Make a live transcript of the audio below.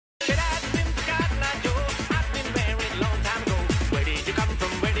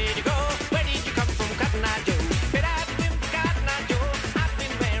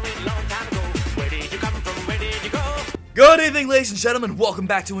Good evening, ladies and gentlemen. Welcome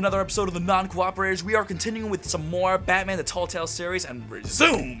back to another episode of the Non-Cooperators. We are continuing with some more Batman the Telltale series and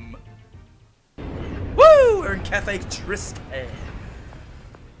resume. Woo! We're in Cafe Tristan.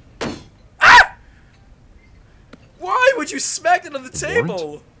 Ah! Why would you smack it on the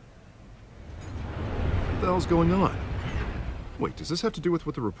table? What the hell's going on? Wait, does this have to do with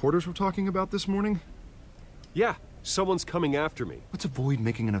what the reporters were talking about this morning? Yeah, someone's coming after me. Let's avoid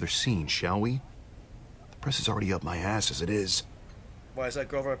making another scene, shall we? The press is already up my ass as it is. Why is that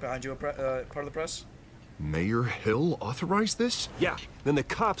girl right behind you part of the press? Mayor Hill authorized this? Yeah, then the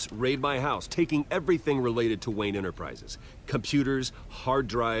cops raid my house, taking everything related to Wayne Enterprises. Computers, hard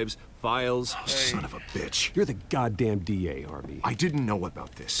drives, files. Oh, son of a bitch. You're the goddamn DA, Harvey. I didn't know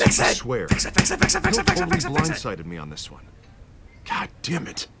about this. Fix it! I swear. Fix it, fix it, fix it, fix Hill it, fix it, totally fix it, fix it. blindsided me on this one. God damn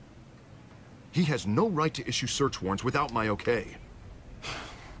it. He has no right to issue search warrants without my okay.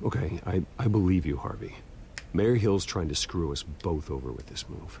 Okay, I believe you, Harvey. Mayor Hill's trying to screw us both over with this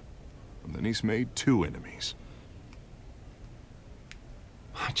move. And then he's made two enemies.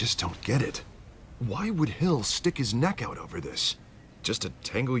 I just don't get it. Why would Hill stick his neck out over this? Just to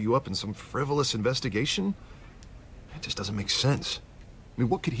tangle you up in some frivolous investigation? It just doesn't make sense. I mean,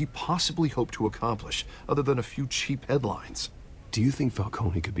 what could he possibly hope to accomplish other than a few cheap headlines? Do you think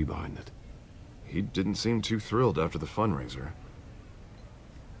Falcone could be behind it? He didn't seem too thrilled after the fundraiser.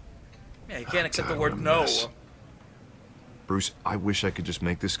 Yeah, you can't accept God, the what word a no. mess. Bruce, I wish I could just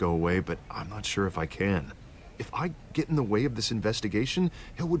make this go away, but I'm not sure if I can. If I get in the way of this investigation,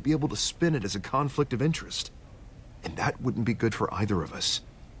 Hill would be able to spin it as a conflict of interest. And that wouldn't be good for either of us.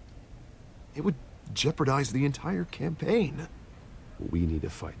 It would jeopardize the entire campaign. We need to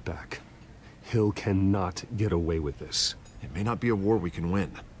fight back. Hill cannot get away with this. It may not be a war we can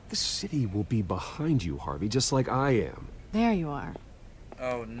win. The city will be behind you, Harvey, just like I am. There you are.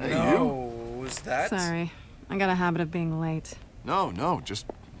 Oh no, Hey, was that? Sorry. I got a habit of being late. No, just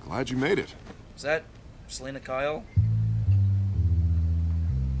glad you made it. Is that Selena Kyle?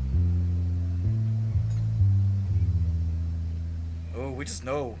 Oh, we just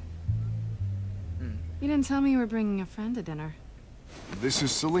know. You didn't tell me you were bringing a friend to dinner. This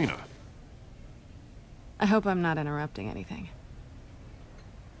is Selena. I hope I'm not interrupting anything.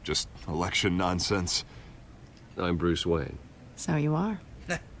 Just election nonsense. I'm Bruce Wayne. So you are.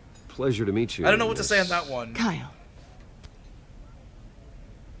 Pleasure to meet you. I don't know what to Miss- say on that one. Kyle.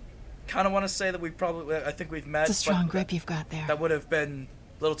 Kind of want to say that I think we've met. It's a strong but grip you've got there. That would have been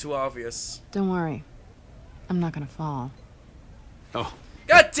a little too obvious. Don't worry. I'm not gonna fall. Oh,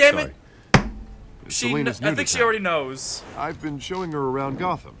 God damn it! sorry. I think she already knows. I've been showing her around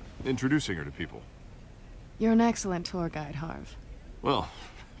Gotham, introducing her to people. You're an excellent tour guide, Harv. Well,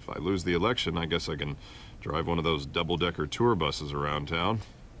 if I lose the election, I guess I can drive one of those double-decker tour buses around town.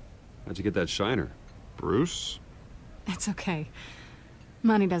 How'd you get that shiner? Bruce? It's okay.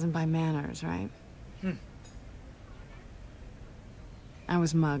 Money doesn't buy manners, right? I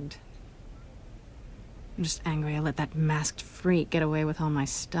was mugged. I'm just angry I let that masked freak get away with all my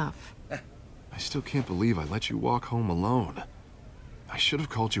stuff. I still can't believe I let you walk home alone. I should have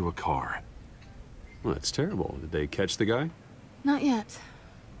called you a car. Well, that's terrible. Did they catch the guy? Not yet.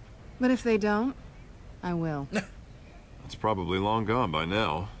 But if they don't, I will. It's probably long gone by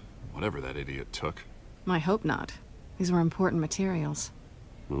now, whatever that idiot took. I hope not. These were important materials.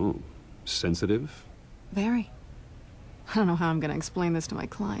 Ooh, sensitive? Very. I don't know how I'm gonna explain this to my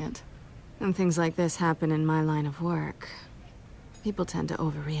client. When things like this happen in my line of work, people tend to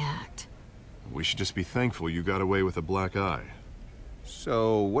overreact. We should just be thankful you got away with a black eye.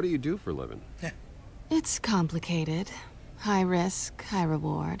 So, what do you do for a living? It's complicated. High risk, high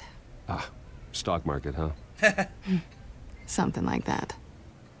reward. Ah, stock market, huh? Something like that.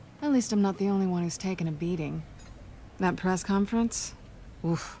 At least I'm not the only one who's taken a beating. That press conference?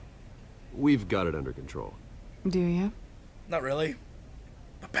 Oof. We've got it under control. Do you? Not really.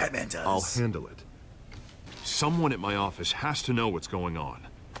 But Batman does. I'll handle it. Someone at my office has to know what's going on.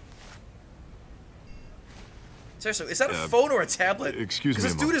 Seriously, is that a phone or a tablet? Excuse me,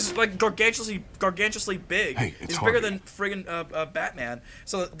 Because this dude is like gargantuously big. Hey, it's He's bigger Harvey. than friggin' Batman.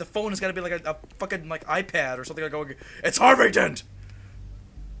 So the phone has got to be like a fucking like iPad or something like going. It's Harvey Dent.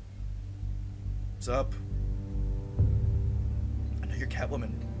 What's up? I know you're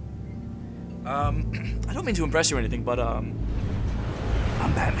Catwoman. I don't mean to impress you or anything, but I'm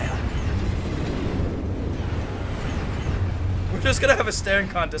Batman. We're just gonna have a staring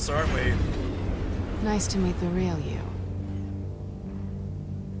contest, aren't we? Nice to meet the real you.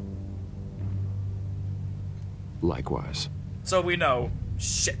 Likewise. So we know.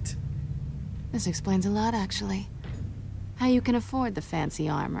 Shit. This explains a lot, actually. How you can afford the fancy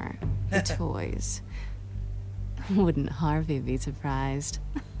armor, the toys. Wouldn't Harvey be surprised?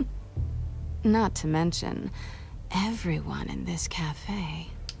 Not to mention, everyone in this cafe.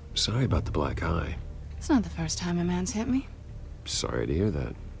 Sorry about the black eye. It's not the first time a man's hit me. Sorry to hear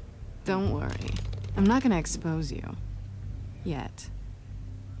that. Don't worry. I'm not gonna expose you. Yet.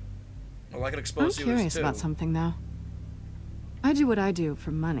 Well, I could expose I'm you curious as too. about something, though. I do what I do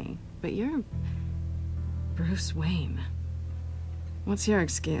for money, but you're... Bruce Wayne. What's your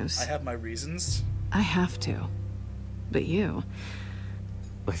excuse? I have my reasons. I have to. But you...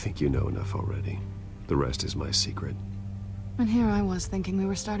 I think you know enough already. The rest is my secret. And here I was thinking we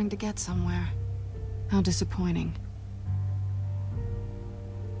were starting to get somewhere. How disappointing.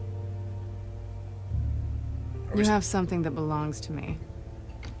 You have something that belongs to me.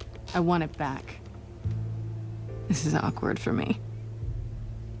 I want it back. This is awkward for me.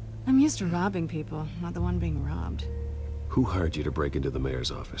 I'm used to robbing people, not the one being robbed. Who hired you to break into the mayor's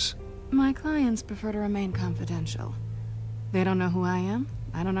office? My clients prefer to remain confidential. They don't know who I am.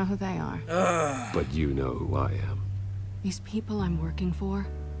 I don't know who they are. But you know who I am. These people I'm working for,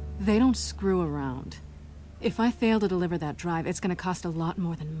 they don't screw around. If I fail to deliver that drive, it's gonna cost a lot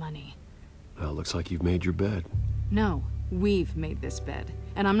more than money. Well, looks like you've made your bed. No, we've made this bed,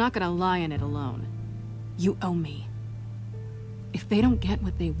 and I'm not gonna lie in it alone. You owe me. If they don't get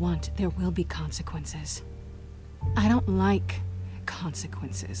what they want, there will be consequences. I don't like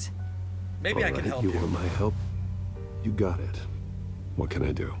consequences. Maybe I can help you you. want my help? You got it. What can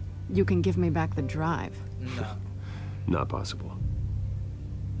I do? You can give me back the drive. No. Not possible.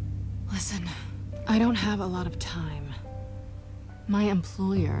 Listen, I don't have a lot of time. My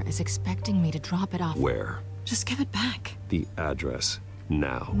employer is expecting me to drop it off. Where? Just give it back. The address.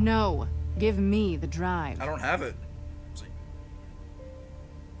 Now. No, give me the drive. I don't have it.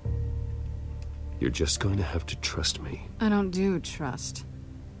 You're just going to have to trust me. I don't do trust.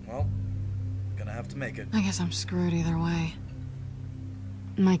 Well, gonna have to make it. I guess I'm screwed either way.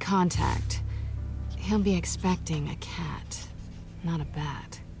 My contact, he'll be expecting a cat, not a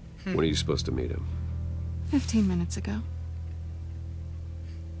bat. When are you supposed to meet him? 15 minutes ago.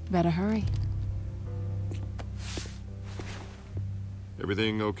 Better hurry.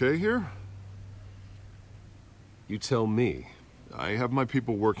 Everything okay here? You tell me. I have my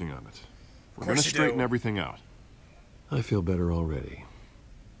people working on it. We're gonna course you straighten do. everything out. I feel better already.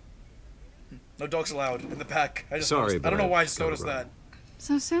 No dogs allowed in the pack. I just Sorry, noticed. I but don't know why I I've just gotta noticed run. that.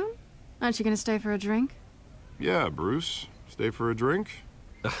 So soon? Aren't you gonna stay for a drink? Yeah, Bruce. Stay for a drink?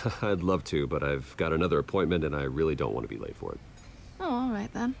 I'd love to, but I've got another appointment and I really don't want to be late for it. Oh, all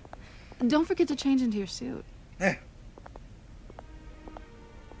right then. And don't forget to change into your suit. Eh.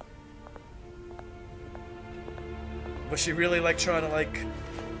 Was she really like trying to like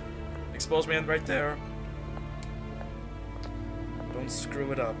expose me right there? Don't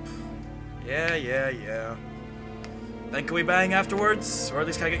screw it up. Yeah. Then can we bang afterwards? Or at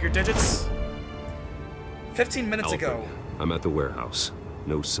least can I get your digits? 15 minutes Alfred, ago. I'm at the warehouse.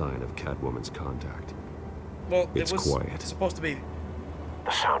 No sign of Catwoman's contact. Well, It's it was quiet. supposed to be.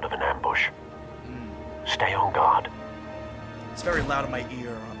 The sound of an ambush. Stay on guard. It's very loud in my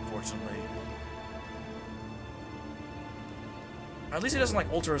ear, unfortunately. Or at least he doesn't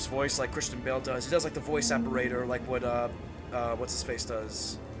like alter his voice like Christian Bale does. He does like the voice apparator, like what what's his face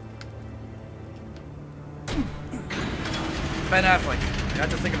does. Ben Affleck. I had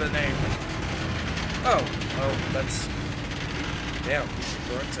to think of the name. Oh, that's damn.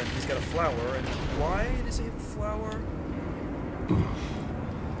 Burnt, and he's got a flower. And why does he have a flower?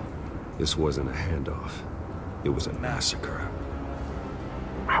 This wasn't a handoff. It was a massacre.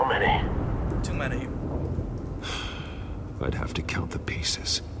 How many? Too many. I'd have to count the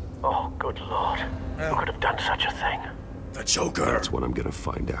pieces. Oh, good lord. Who could have done such a thing? The Joker. That's what I'm gonna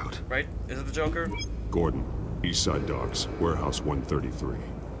find out. Right? Is it the Joker? Gordon, East Side Docks, Warehouse 133.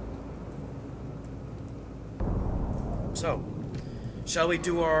 So, shall we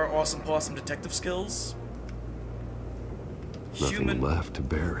do our awesome possum detective skills? Nothing left to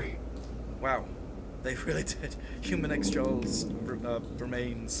bury. Wow, they really did. Human eggshells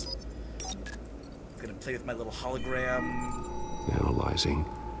remains. I'm gonna play with my little hologram. Analyzing.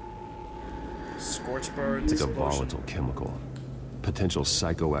 Scorchbirds. It's a explosion. volatile chemical. Potential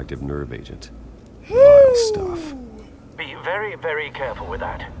psychoactive nerve agent. Vile stuff. Be very, very careful with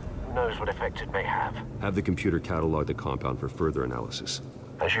that. Who knows what effect it may have. Have the computer catalog the compound for further analysis.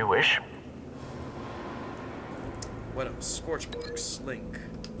 As you wish. What else? Scorch marks. Link.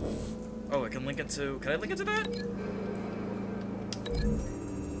 Oh, I can link it to. Can I link it to that?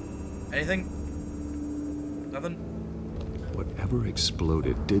 Anything? Nothing? Whatever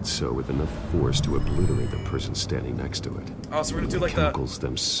exploded did so with enough force to obliterate the person standing next to it. Oh, so we're gonna do like the chemicals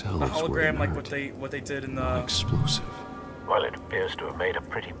themselves hologram, were like inert, what they did in not the. explosive. Well, it appears to have made a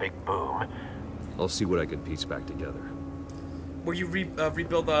pretty big boom. I'll see what I can piece back together. Where you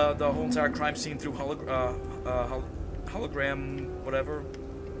rebuild the whole entire crime scene through hologram, whatever.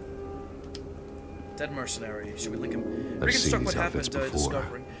 Dead mercenary. Should we link him? I've seen Reconstruct these what outfits happened. before.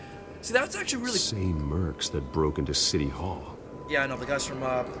 Discovering. See, that's actually really. Same mercs that broke into City Hall. Yeah, I know the guys from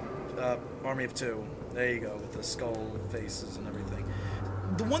Army of Two. There you go, with the skull faces and everything.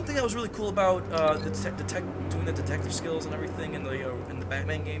 The one thing that was really cool about doing the detective skills and everything in the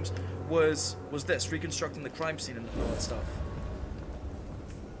Batman games was this, reconstructing the crime scene and all that stuff.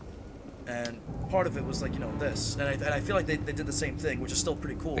 And part of it was like, you know, this. And I feel like they did the same thing, which is still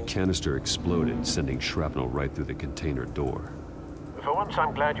pretty cool. A canister exploded, sending shrapnel right through the container door. For once,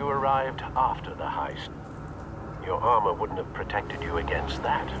 I'm glad you arrived after the heist. Your armor wouldn't have protected you against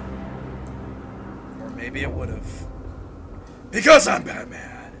that. Or maybe it would have. Because I'm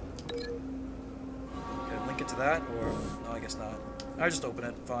Batman! Can I link it to that? Or, no, I guess not. I just open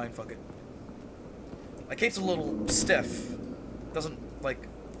it. Fine, fuck it. My cape's a little stiff. Doesn't, like,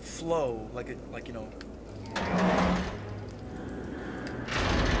 flow like it, like, you know.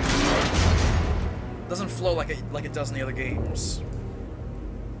 Doesn't flow like it does in the other games.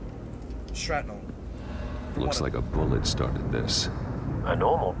 Shrapnel. Looks like a bullet started this. A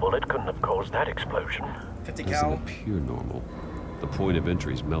normal bullet couldn't have caused that explosion. 50 Doesn't cal. appear normal. The point of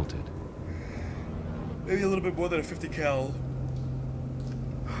entry's melted. Maybe a little bit more than a 50 cal.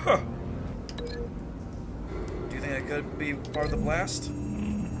 Huh. Do you think it could be part of the blast?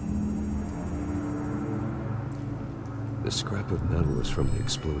 The scrap of metal is from the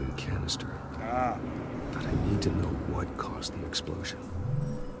exploded canister. Ah. But I need to know what caused the explosion.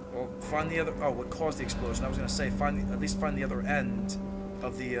 Well, find the other. Oh, what caused the explosion? I was gonna say at least find the other end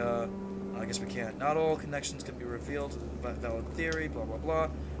of the. I guess we can't. Not all connections can be revealed. Valid theory. Blah blah blah.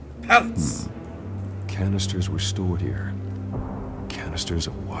 Pellets. Canisters were stored here. Canisters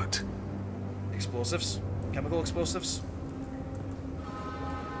of what? Explosives. Chemical explosives.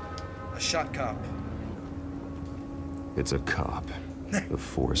 A shot cop. It's a cop. The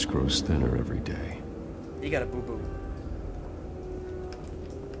force grows thinner every day. You got a boo-boo.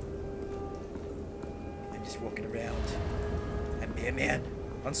 I'm just walking around. I'm Batman.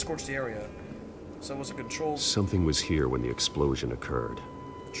 Unscorched area. So it was a controlled Something was here when the explosion occurred.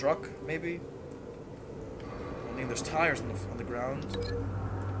 truck, maybe? I mean, there's tires on the ground.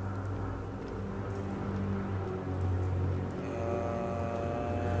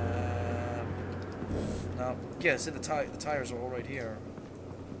 No. Yeah, see the tires are all right here.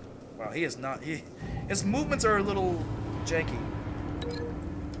 Wow, he is not. His movements are a little janky.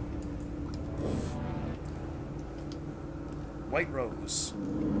 White Rose.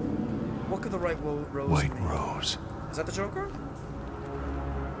 What could the Rose White mean? Rose. Is that the Joker?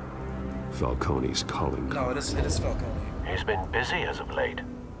 Falcone's calling No, card. it is Falcone. He's been busy as of late.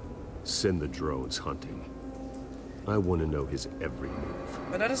 Send the drones hunting. I want to know his every move.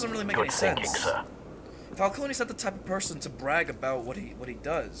 But that doesn't really make Good any thinking, sense. sir. Falcone's not the type of person to brag about what he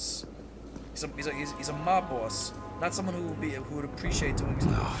does. He's a mob boss, not someone who would appreciate doing.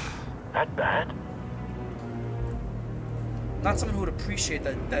 That bad? Not someone who would appreciate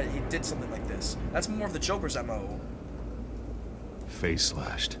that he did something like this. That's more of the Joker's MO. Face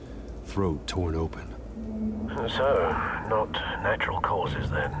slashed. Throat torn open. So, not natural causes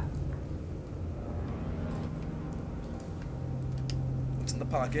then. What's in the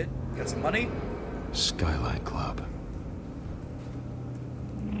pocket? Got some money? Skyline Club.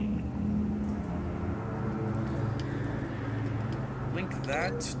 Link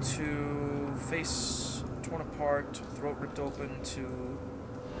that to face torn apart, throat ripped open to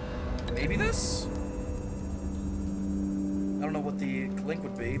maybe this? I don't know what the link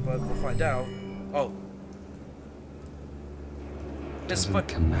would be, but we'll find out. Oh. This Doesn't foot.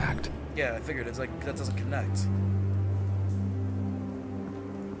 connect. Yeah, I figured it's like that doesn't connect.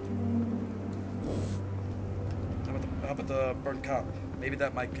 How about the burnt cop? Maybe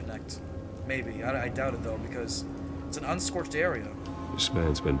that might connect. Maybe. I doubt it though, because it's an unscorched area. This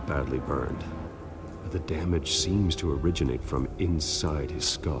man's been badly burned. But the damage seems to originate from inside his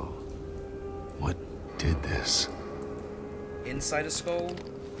skull. What did this? Inside his skull?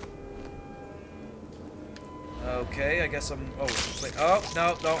 Okay, I guess I'm... Oh, wait. Oh,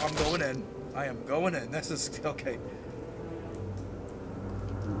 no, I'm going in. I am going in. This is... Okay.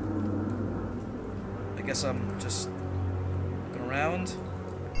 I guess I'm just... looking around.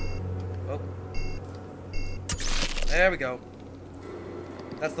 Oh. There we go.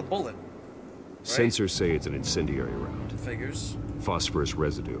 That's the bullet. Sensors say it's an incendiary round. Figures. Phosphorus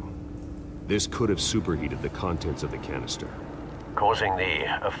residue. This could have superheated the contents of the canister. Causing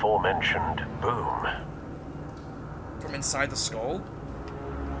the aforementioned boom. From inside the skull?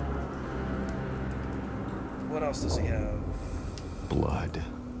 What else does he have? Blood.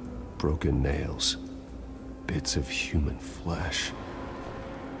 Broken nails. Bits of human flesh.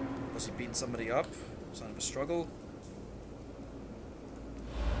 Was he beating somebody up? Sign of a struggle?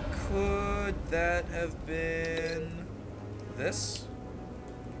 Could that have been this?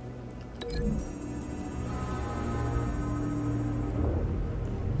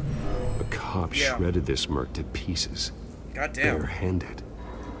 A cop Yeah. shredded this merc to pieces. Goddamn. Barehanded.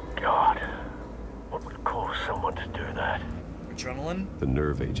 God, what would cause someone to do that? Adrenaline? The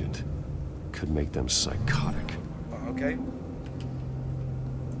nerve agent could make them psychotic. Okay.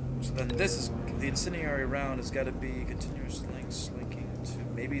 So then this is the incendiary round has got to be continuous links linking to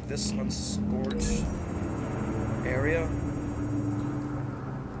maybe this unscorched area.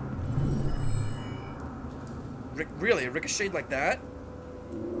 Really, a ricochet like that?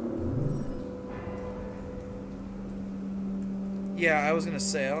 Yeah, I was gonna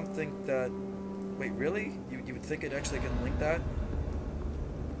say I don't think that. Wait, really? You would think it actually can link that?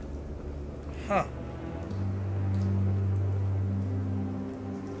 Huh.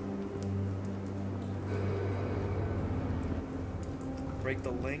 Break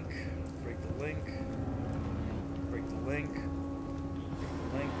the link, break the link, break the link, break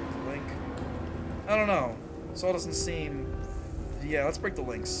the link, break the link. I don't know. This all doesn't seem... Yeah, let's break the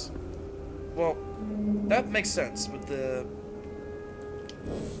links. Well, that makes sense with the...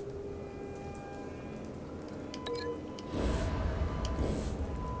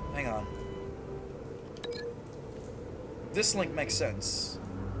 Hang on. This link makes sense.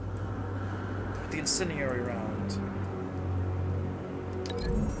 With the incendiary round.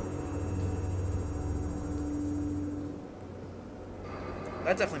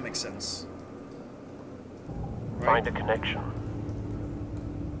 That definitely makes sense. Right? Find a connection.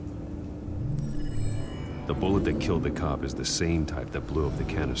 The bullet that killed the cop is the same type that blew up the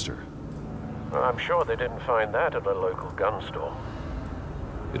canister. I'm sure they didn't find that at a local gun store.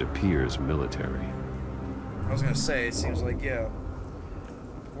 It appears military. I was gonna say, it seems like, yeah.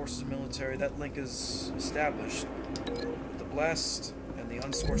 Forces military, that link is established. The blast and the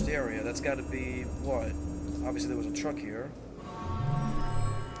unscorched area, that's gotta be what? Obviously there was a truck here.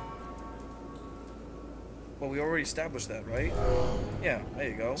 Well, we already established that, right? Yeah, there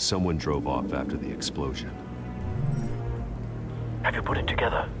you go. Someone drove off after the explosion. Have you put it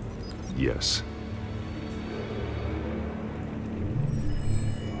together? Yes.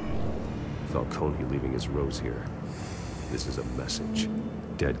 Falcone leaving his rose here. This is a message.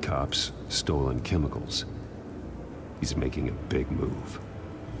 Dead cops, stolen chemicals. He's making a big move.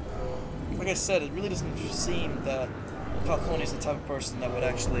 Like I said, it really doesn't seem that Falcone's the type of person that would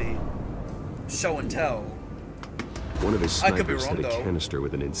actually show and tell. One of his I could be snipers wrong, hit a though. canister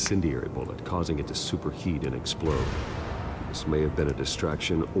with an incendiary bullet, causing it to superheat and explode. This may have been a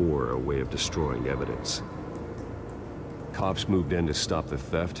distraction or a way of destroying evidence. Cops moved in to stop the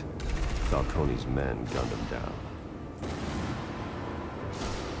theft. Falcone's men gunned him down.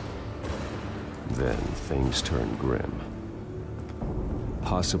 Then things turned grim.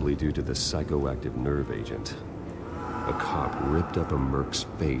 Possibly due to the psychoactive nerve agent. A cop ripped up a merc's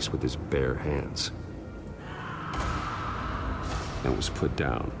face with his bare hands. And was put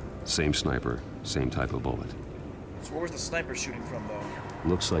down. Same sniper, same type of bullet. So where was the sniper shooting from, though?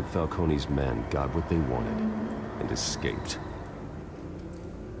 Looks like Falcone's men got what they wanted and escaped.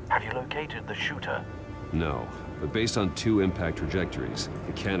 Have you located the shooter? No, but based on two impact trajectories,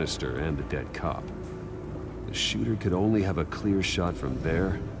 the canister and the dead cop, the shooter could only have a clear shot from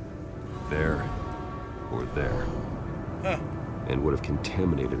there, or there. Huh. And would have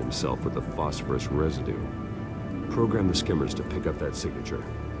contaminated himself with the phosphorus residue. Program the skimmers to pick up that signature.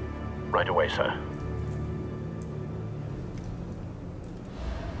 Right away, sir.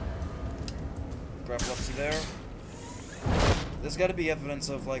 Grapple up to there. There's got to be evidence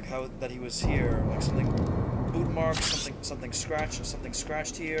of like how that he was here, like something boot marks, something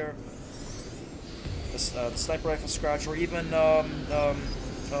scratched here. The sniper rifle scratch, or even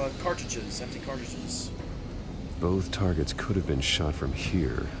cartridges, empty cartridges. Both targets could have been shot from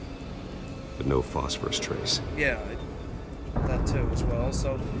here, but no phosphorus trace. Yeah, that too as well.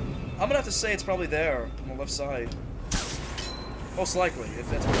 So I'm gonna have to say it's probably there on the left side. Most likely, if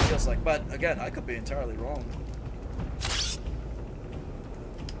that's what it feels like. But again, I could be entirely wrong.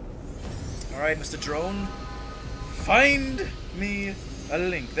 Alright, Mr. Drone. Find me a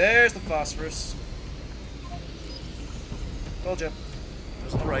link. There's the phosphorus. Told you. It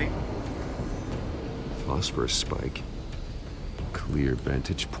was on the right. phosphorus spike. Clear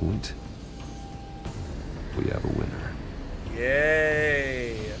vantage point. We have a winner.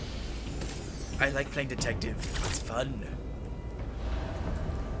 Yay! I like playing detective. It's fun.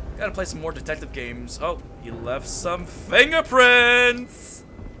 Gotta play some more detective games. Oh, he left some fingerprints!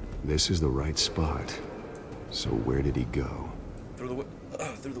 This is the right spot. So where did he go? Through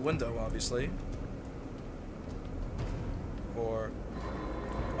the window, obviously. Or...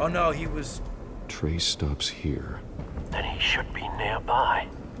 Oh no, he was... Trace stops here. Then he should be nearby.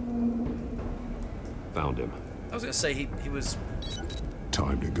 Found him. I was gonna say he was...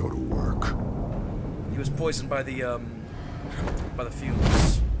 Time to go to work. He was poisoned by the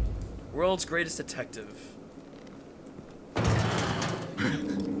fumes. World's greatest detective.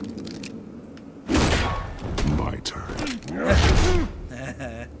 My turn.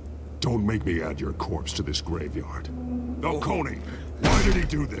 Don't make me add your corpse to this graveyard. Falcone, why did he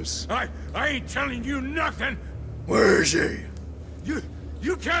do this? I ain't telling you nothing. Where is he?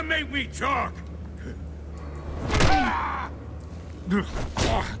 You can't make me talk.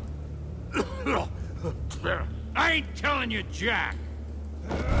 I ain't telling you, Jack.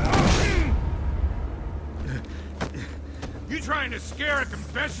 You trying to scare a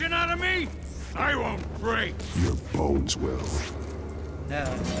confession out of me? I won't break. Your bones will. No.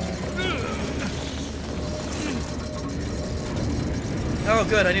 Oh,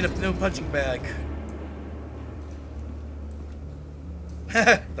 good. I need a new punching bag.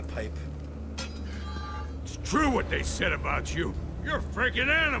 The pipe. It's true what they said about you. You're a freaking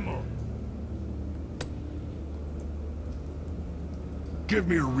animal. Give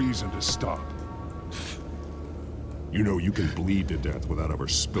me a reason to stop. You know you can bleed to death without ever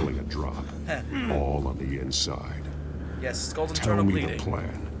spilling a drop. All on the inside. Yes, it's called Tell internal me bleeding. the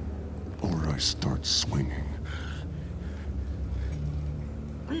plan, or I start swinging.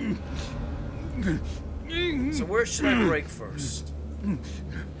 So where should I break first?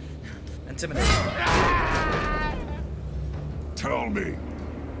 Intimidate. Tell me.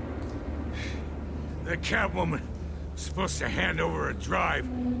 The Catwoman was supposed to hand over a drive.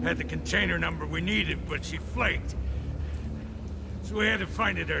 Had the container number we needed, but she flaked. So we had to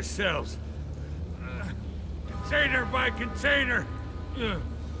find it ourselves. Container by container.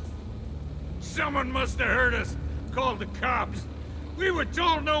 Someone must have heard us. Called the cops. We were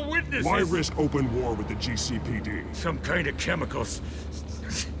told no witnesses. Why risk open war with the GCPD? Some kind of chemicals.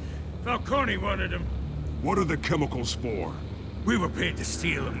 Falcone wanted them. What are the chemicals for? We were paid to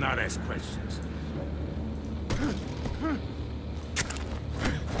steal them, not ask questions.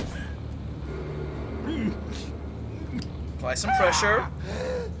 Apply some pressure.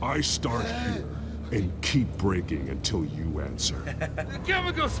 I start here and keep breaking until you answer. The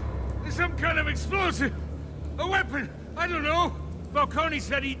chemicals! Some kind of explosive! A weapon! I don't know! Falcone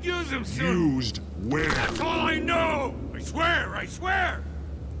said he'd use them soon! Used where? That's all I know! I swear! I swear!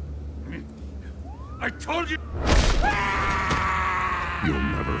 I told you... You'll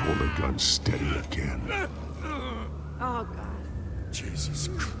never hold a gun steady again. Oh, God. Jesus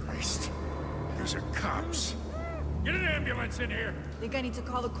Christ. There's a cops. Get an ambulance in here! Think I need to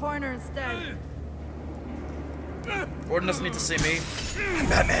call the coroner instead. Gordon doesn't need to see me. I'm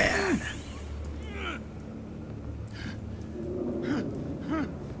Batman!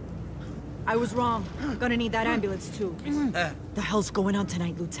 I was wrong. Gonna need that ambulance, too. The hell's going on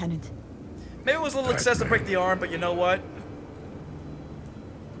tonight, Lieutenant? Maybe it was a little excessive to break the arm, but you know what?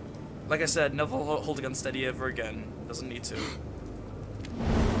 Like I said, never hold a gun steady ever again. Doesn't need to.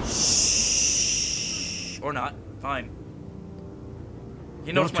 Shh. Or not. Fine.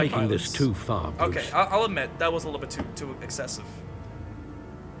 He knows You're my taking this violence. too far, Bruce. Okay, I'll admit, that was a little bit too excessive.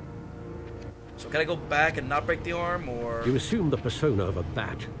 So can I go back and not break the arm, or...? You assume the persona of a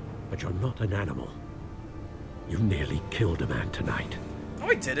bat, but you're not an animal. You nearly killed a man tonight. No,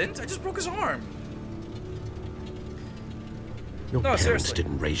 I didn't. I just broke his arm. Your No, parents seriously.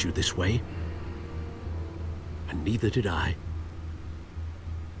 didn't raise you this way. And neither did I.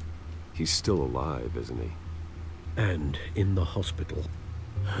 He's still alive, isn't he? And in the hospital.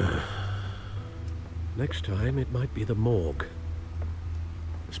 Next time, it might be the morgue.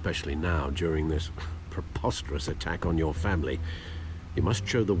 Especially now, during this preposterous attack on your family. You must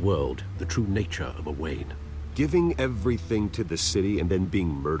show the world the true nature of a Wayne. Giving everything to the city and then being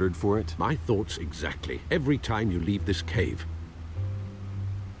murdered for it? My thoughts exactly. Every time you leave this cave.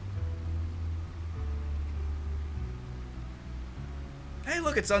 Hey,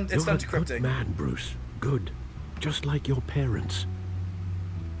 look, it's done You're a decrypting. good man, Bruce. Good. Just like your parents.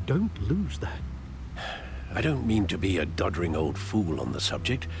 Don't lose that. I don't mean to be a doddering old fool on the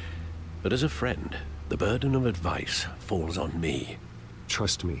subject, but as a friend, the burden of advice falls on me.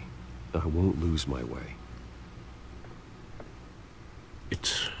 Trust me, I won't lose my way.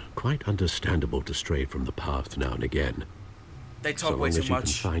 It's quite understandable to stray from the path now and again. They talk so way long too as you much.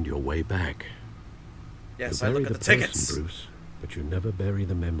 can find your way back. Yes, You I bury look at the person, tickets. Bruce, but you never bury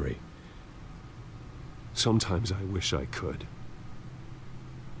the memory. Sometimes I wish I could.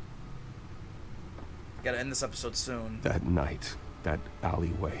 Gotta end this episode soon. That night, that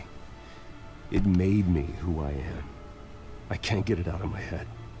alleyway, it made me who I am. I can't get it out of my head.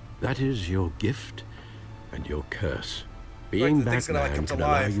 That is your gift and your curse. Like Being the thing's gonna, like, Batman come to can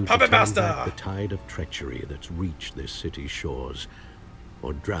allow life. you to Puppet turn Master! back the tide of treachery that's reached this city's shores,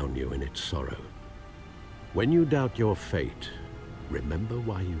 or drown you in its sorrow. When you doubt your fate, remember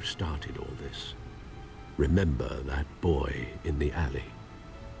why you started all this. Remember that boy in the alley.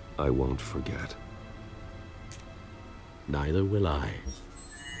 I won't forget. Neither will I.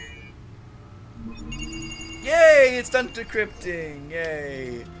 Yay! It's done decrypting!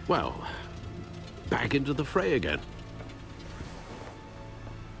 Yay! Well, back into the fray again.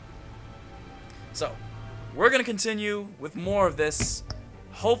 So, we're gonna continue with more of this.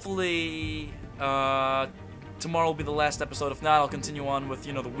 Hopefully, tomorrow will be the last episode. If not, I'll continue on with,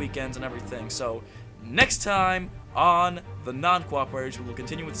 you know, the weekends and everything. So, next time on the Non-Cooperators, we will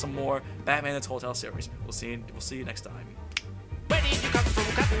continue with some more Batman the Telltale series. We'll see you next time. Where did you come from,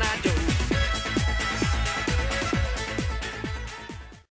 Cotton Eye Joe?